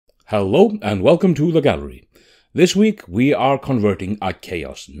Hello and welcome to the gallery. This week we are converting a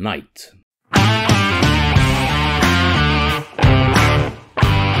Chaos Knight.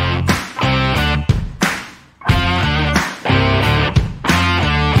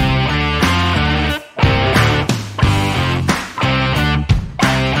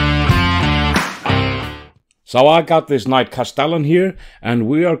 So I got this Knight Castellan here, and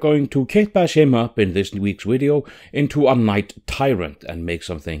we are going to kitbash him up in this week's video into a Knight Tyrant and make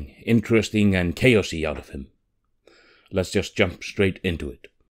something interesting and chaosy out of him. Let's just jump straight into it.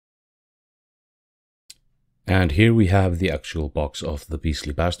 And here we have the actual box of the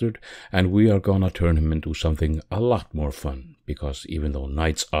beastly bastard, and we are gonna turn him into something a lot more fun, because even though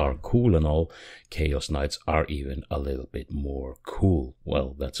knights are cool and all, Chaos Knights are even a little bit more cool.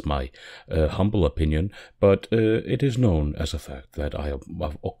 Well, that's my humble opinion, but it is known as a fact that I am,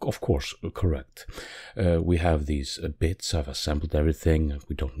 of course, correct. We have these bits, I've assembled everything,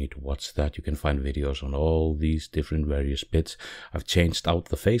 we don't need to watch that, you can find videos on all these different various bits. I've changed out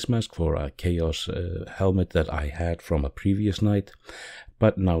the face mask for a Chaos helmet that I had from a previous night.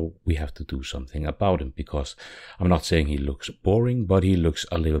 But now we have to do something about him, because I'm not saying he looks boring, but he looks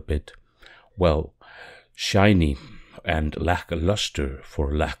a little bit, well, shiny and lackluster,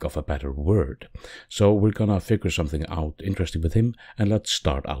 for lack of a better word. So we're gonna figure something out interesting with him, and let's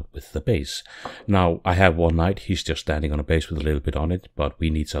start out with the base. Now, I have one knight, he's just standing on a base with a little bit on it, but we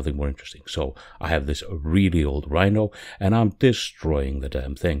need something more interesting. So I have this really old rhino, and I'm destroying the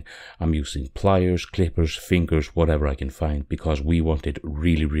damn thing. I'm using pliers, clippers, fingers, whatever I can find, because we want it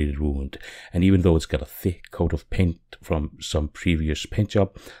really, really ruined. And even though it's got a thick coat of paint from some previous paint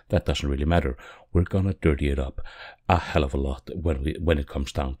job, that doesn't really matter. We're gonna dirty it up a hell of a lot when it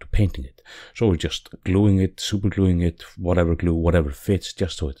comes down to painting it. So we're just gluing it, super gluing it, whatever glue, whatever fits,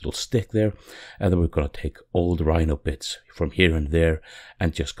 just so it'll stick there. And then we're gonna take old rhino bits from here and there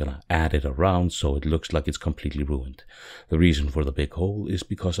and just gonna add it around so it looks like it's completely ruined. The reason for the big hole is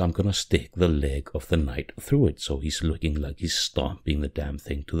because I'm gonna stick the leg of the knight through it, so he's looking like he's stomping the damn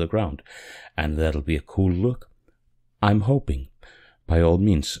thing to the ground. And that'll be a cool look, I'm hoping. By all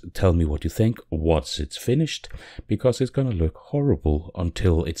means, tell me what you think once it's finished, because it's gonna look horrible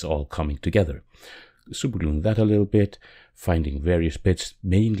until it's all coming together. Supergluing that a little bit, finding various bits,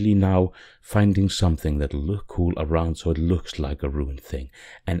 mainly now finding something that'll look cool around so it looks like a ruined thing,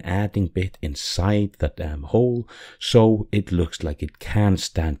 and adding bit inside that damn hole so it looks like it can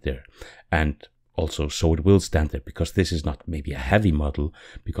stand there. And also, so it will stand there, because this is not maybe a heavy model,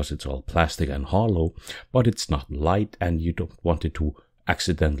 because it's all plastic and hollow, but it's not light, and you don't want it to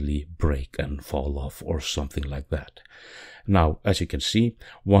accidentally break and fall off or something like that. Now, as you can see,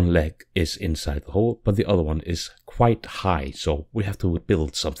 one leg is inside the hole, but the other one is quite high, so we have to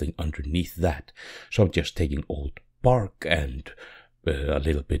build something underneath that. So I'm just taking old bark and a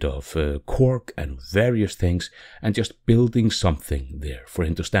little bit of cork and various things, and just building something there for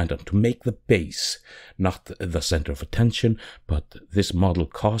him to stand on, to make the base, not the center of attention. But this model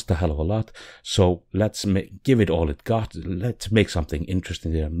cost a hell of a lot, so let's give it all it got. Let's make something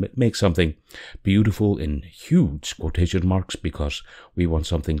interesting there, make something beautiful in huge quotation marks, because we want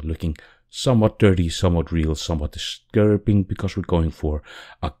something looking somewhat dirty, somewhat real, somewhat disturbing, because we're going for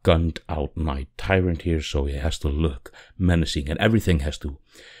a gunned out Knight Tyrant here, so he has to look menacing, and everything has to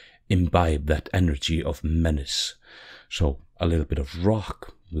imbibe that energy of menace. So a little bit of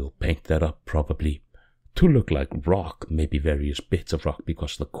rock, we'll paint that up probably to look like rock, maybe various bits of rock,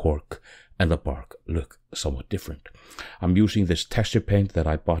 because the cork and the bark look somewhat different. I'm using this texture paint that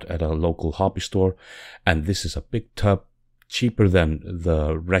I bought at a local hobby store, and this is a big tub, cheaper than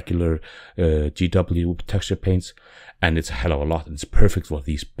the regular GW texture paints, and it's a hell of a lot, and it's perfect for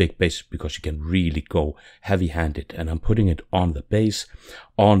these big bases, because you can really go heavy-handed. And I'm putting it on the base,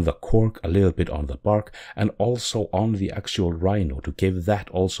 on the cork, a little bit on the bark, and also on the actual rhino, to give that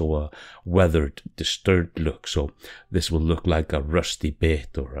also a weathered, disturbed look. So this will look like a rusty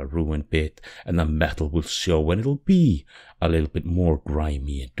bit or a ruined bit, and the metal will show, and it'll be a little bit more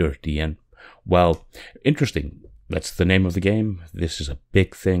grimy and dirty and, well, interesting. That's the name of the game. This is a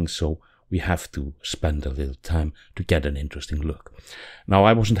big thing, so we have to spend a little time to get an interesting look. Now,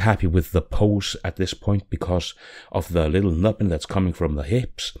 I wasn't happy with the pose at this point because of the little nubbin that's coming from the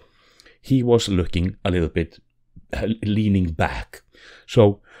hips. He was looking a little bit leaning back.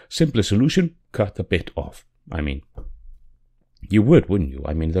 So, simplest solution, cut a bit off. I mean, You would, wouldn't you?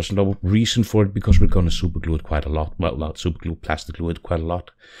 I mean, there's no reason for it because we're going to super glue it quite a lot. Well, not super glue, plastic glue it quite a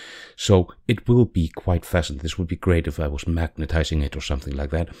lot. So it will be quite fascinating. This would be great if I was magnetizing it or something like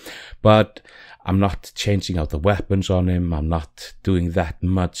that. But I'm not changing out the weapons on him. I'm not doing that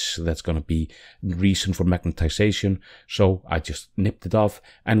much. That's going to be reason for magnetization. So I just nipped it off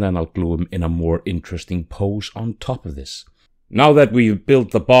and then I'll glue him in a more interesting pose on top of this. Now that we've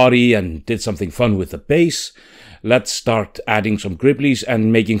built the body and did something fun with the base, let's start adding some gribblies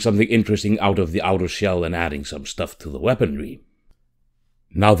and making something interesting out of the outer shell and adding some stuff to the weaponry.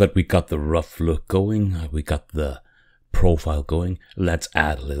 Now that we got the rough look going, we got the profile going, let's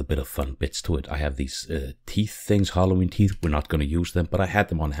add a little bit of fun bits to it. I have these teeth things, Halloween teeth. We're not going to use them, but I had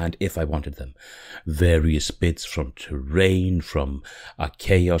them on hand if I wanted them. Various bits from terrain, from a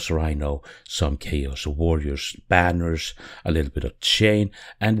Chaos Rhino, some Chaos Warriors banners, a little bit of chain,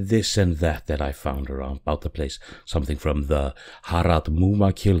 and this and that I found around about the place. Something from the Harad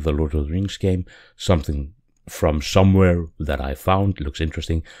Mumakil, the Lord of the Rings game, something from somewhere that I found, looks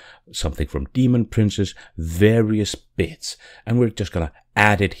interesting, something from Demon Princes, various bits, and we're just gonna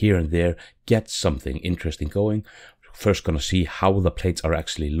add it here and there, get something interesting going. First gonna see how the plates are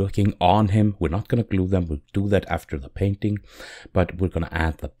actually looking on him. We're not gonna glue them, we'll do that after the painting, but we're gonna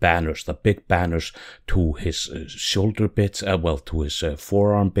add the banners, the big banners to his shoulder bits, to his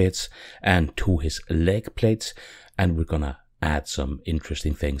forearm bits and to his leg plates, and we're gonna add some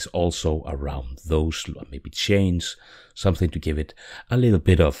interesting things also around those, maybe chains, something to give it a little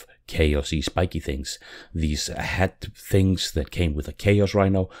bit of chaosy, spiky things. These head things that came with a Chaos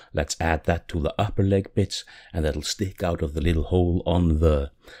Rhino, let's add that to the upper leg bits, and that'll stick out of the little hole on the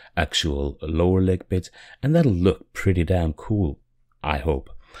actual lower leg bits, and that'll look pretty damn cool, I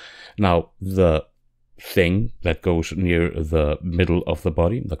hope. Now, the thing that goes near the middle of the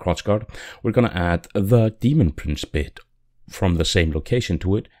body, the crotch guard, we're going to add the Demon Prince bit from the same location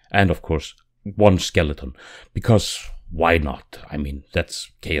to it, and of course one skeleton, because why not? I mean,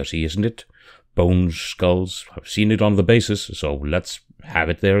 that's chaosy, isn't it? Bones, skulls, I've seen it on the bases, so let's have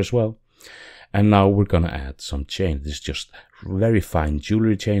it there as well. And now we're gonna add some chain. This is just very fine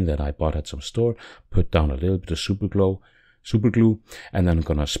jewelry chain that I bought at some store, put down a little bit of super glue, and then I'm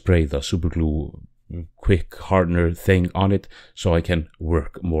gonna spray the super glue quick hardener thing on it so I can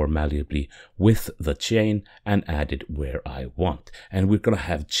work more malleably with the chain and add it where I want. And we're gonna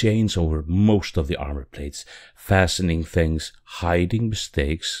have chains over most of the armor plates, fastening things, hiding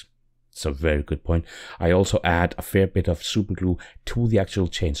mistakes. It's a very good point. I also add a fair bit of super glue to the actual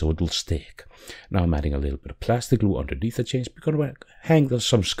chain so it'll stick. Now I'm adding a little bit of plastic glue underneath the chains because we're hang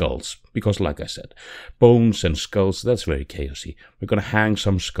some skulls, because like I said, bones and skulls, that's very chaosy. We're going to hang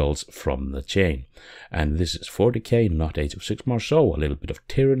some skulls from the chain. And this is 40k, not Age of Sigmar, so a little bit of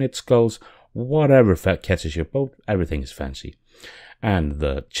Tyranid skulls, whatever catches your boat, everything is fancy. And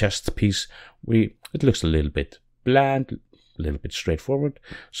the chest piece, it looks a little bit bland, a little bit straightforward,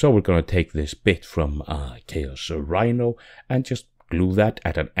 so we're going to take this bit from Chaos Rhino and just glue that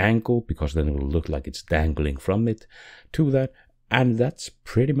at an angle, because then it will look like it's dangling from it to that, and that's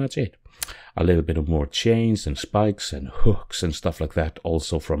pretty much it. A little bit of more chains and spikes and hooks and stuff like that,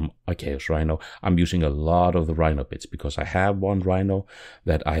 also from a Chaos Rhino. I'm using a lot of the Rhino bits because I have one Rhino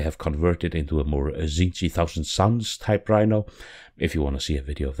that I have converted into a more Zinchi Thousand Suns type Rhino. If you want to see a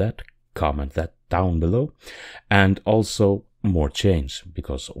video of that, comment that down below. And also more chains,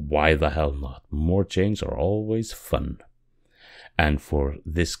 because why the hell not? More chains are always fun. And for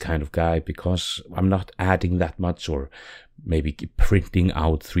this kind of guy, because I'm not adding that much, or maybe printing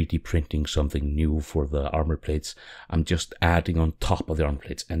out, 3D printing something new for the armor plates, I'm just adding on top of the armor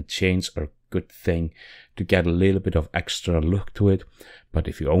plates, and chains are a good thing to get a little bit of extra look to it. But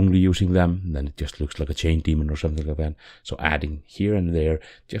if you're only using them, then it just looks like a chain demon or something like that. So adding here and there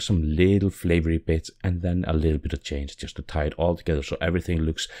just some little flavory bits, and then a little bit of chains just to tie it all together so everything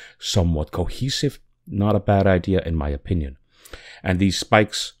looks somewhat cohesive. Not a bad idea in my opinion. And these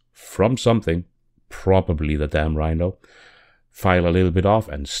spikes from something, probably the damn Rhino, file a little bit off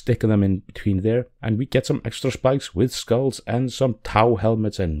and stick them in between there, and we get some extra spikes with skulls and some Tau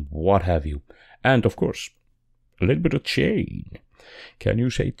helmets and what have you. And of course, a little bit of chain. Can you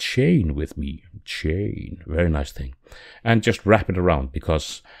say chain with me? Chain. Very nice thing. And just wrap it around,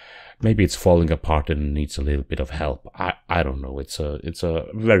 because maybe it's falling apart and needs a little bit of help. I don't know. It's a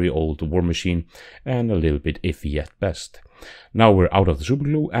very old war machine and a little bit iffy at best. Now we're out of the super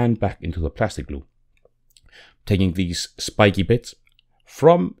glue and back into the plastic glue. Taking these spiky bits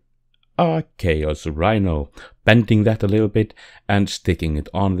from a Chaos Rhino, bending that a little bit and sticking it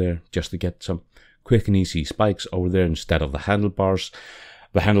on there just to get some quick and easy spikes over there instead of the handlebars.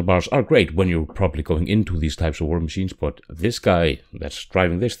 The handlebars are great when you're probably going into these types of war machines, but this guy that's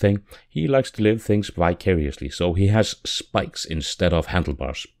driving this thing, he likes to live things vicariously, so he has spikes instead of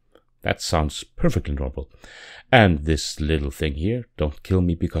handlebars. That sounds perfectly normal. And this little thing here, don't kill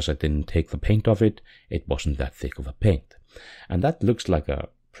me because I didn't take the paint off it, it wasn't that thick of a paint. And that looks like a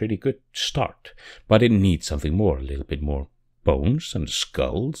pretty good start, but it needs something more, a little bit more bones and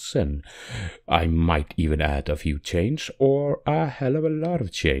skulls, and I might even add a few chains or a hell of a lot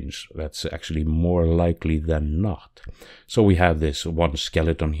of chains. That's actually more likely than not. So we have this one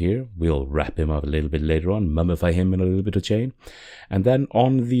skeleton here. We'll wrap him up a little bit later on, mummify him in a little bit of chain, and then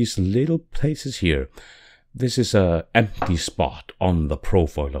on these little places here, this is an empty spot on the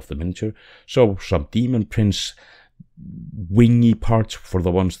profile of the miniature, so some demon prince wingy parts for the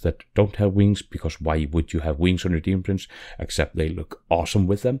ones that don't have wings, because why would you have wings on your demon prince, except they look awesome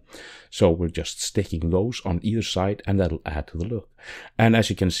with them. So we're just sticking those on either side, and that'll add to the look. And as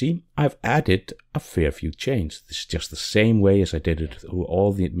you can see, I've added a fair few chains. This is just the same way as I did it through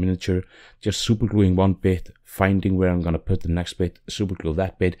all the miniature, just super gluing one bit, finding where I'm going to put the next bit, super glue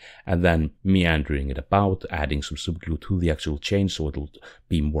that bit, and then meandering it about, adding some super glue to the actual chain so it'll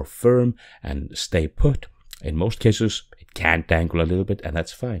be more firm and stay put. In most cases, it can dangle a little bit, and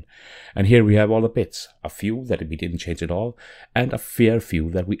that's fine. And here we have all the bits. A few that we didn't change at all, and a fair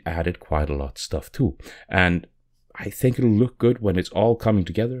few that we added quite a lot of stuff to. And I think it'll look good when it's all coming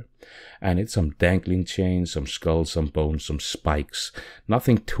together. And it's some dangling chains, some skulls, some bones, some spikes.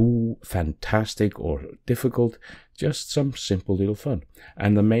 Nothing too fantastic or difficult, just some simple little fun.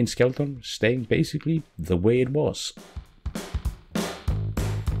 And the main skeleton staying basically the way it was.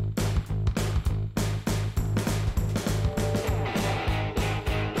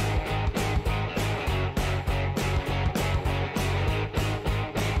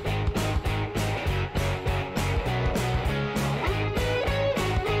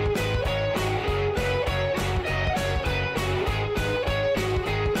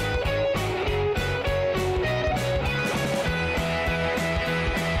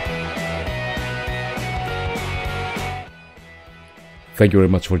 Thank you very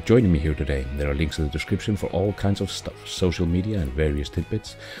much for joining me here today. There are links in the description for all kinds of stuff, social media and various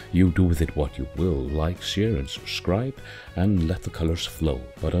tidbits. You do with it what you will. Like, share and subscribe, and let the colors flow.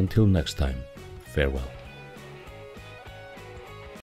 But until next time, farewell.